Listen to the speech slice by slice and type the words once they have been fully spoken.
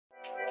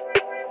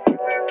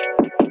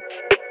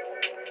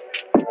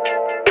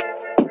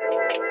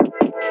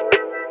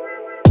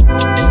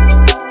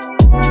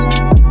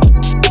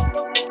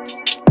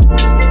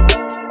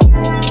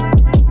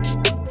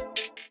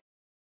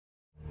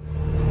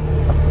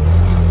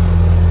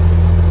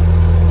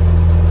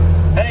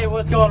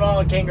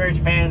King Ridge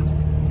fans.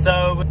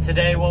 So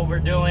today what we're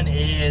doing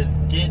is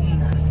getting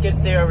the skid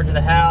steer over to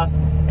the house,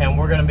 and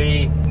we're gonna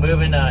be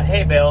moving a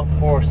hay bale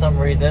for some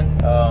reason.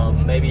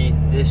 Maybe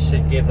this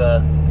should give a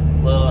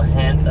little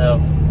hint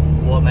of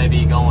what may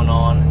be going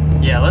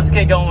on. Yeah, let's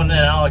get going and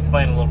I'll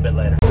explain a little bit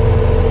later.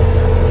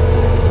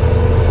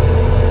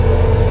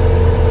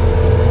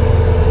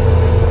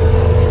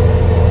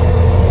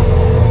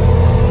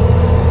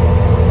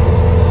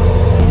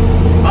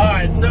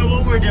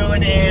 We're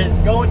doing is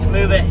going to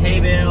move a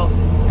hay bale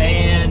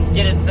and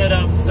get it set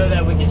up so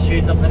that we can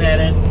shoot something at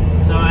it.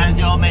 So as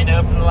y'all may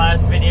know from the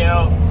last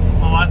video,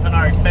 my wife and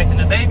I are expecting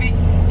a baby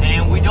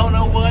and we don't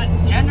know what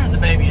gender the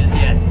baby is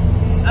yet.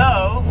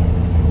 So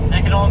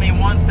that can only mean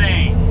one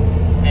thing,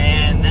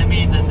 and that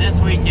means that this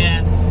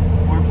weekend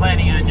we're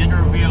planning a gender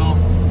reveal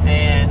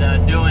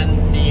and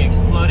doing the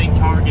exploding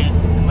target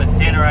with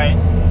tannerite.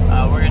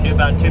 We're gonna do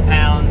about 2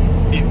 pounds.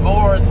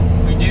 Before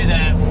we do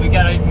that, we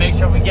gotta make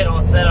sure we get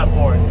all set up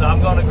for it. So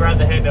I'm gonna grab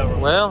the hay bale.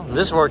 Well,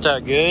 this worked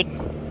out good.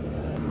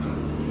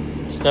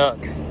 Stuck.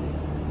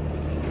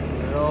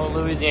 Good old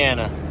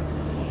Louisiana.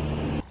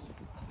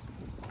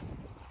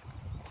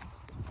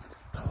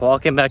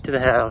 Walking back to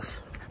the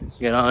house.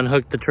 Gonna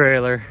unhook the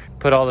trailer,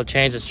 put all the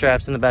chains and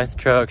straps in the back of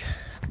the truck,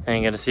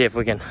 and gonna see if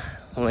we can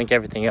link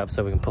everything up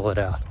so we can pull it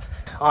out.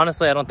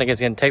 Honestly, I don't think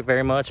it's gonna take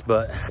very much,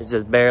 but it's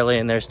just barely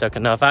in there stuck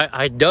enough.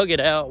 I dug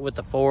it out with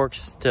the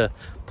forks to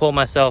pull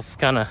myself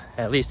kind of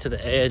at least to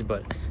the edge,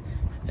 but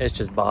it's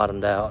just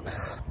bottomed out.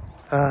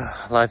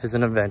 Life is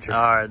an adventure.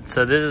 All right,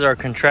 so this is our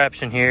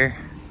contraption here.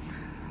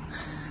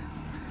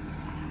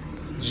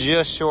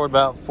 Just short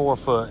about 4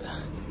 foot.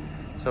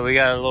 So we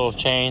got a little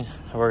chain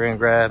that we're gonna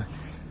grab,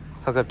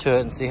 hook up to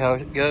it and see how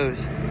it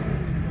goes.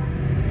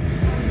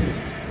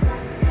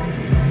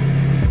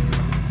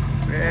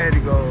 Ready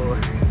to go.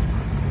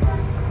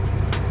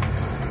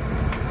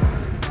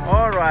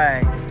 All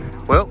right.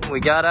 Well, we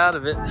got out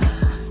of it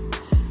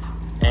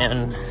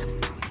and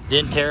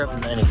didn't tear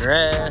up any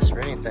grass or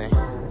anything.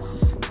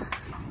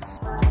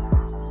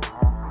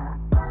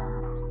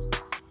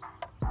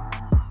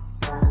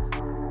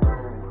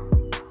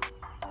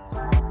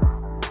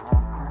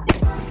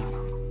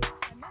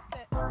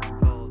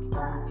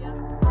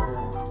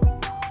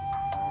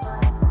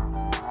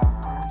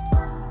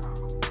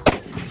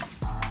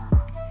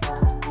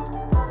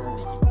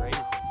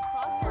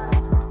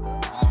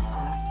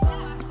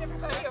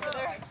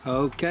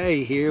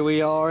 Okay, here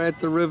we are at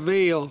the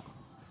reveal.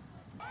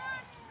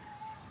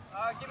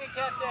 Give me a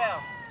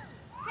countdown.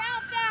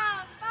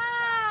 Countdown,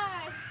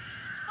 5,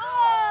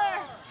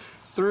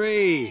 4,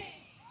 3,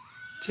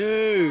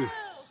 2,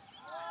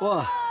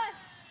 1.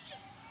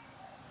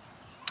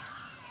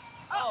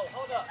 Oh,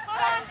 hold up.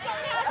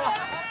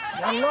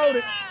 Unload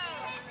it.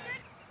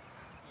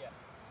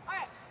 All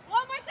right,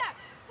 one more time.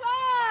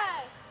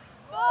 5,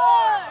 4,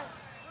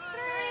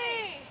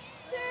 3,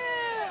 2,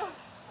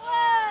 1.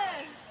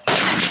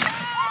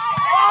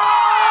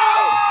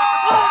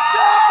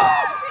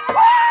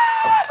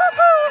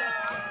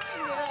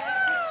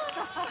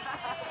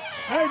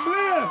 Hey,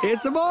 Bliss!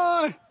 It's a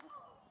boy!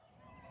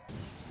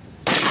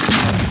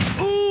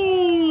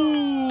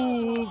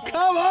 Ooh,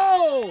 come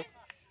on!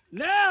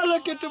 Now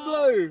look at the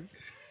blue!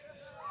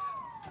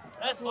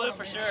 That's blue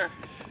for sure.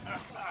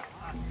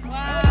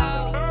 Wow.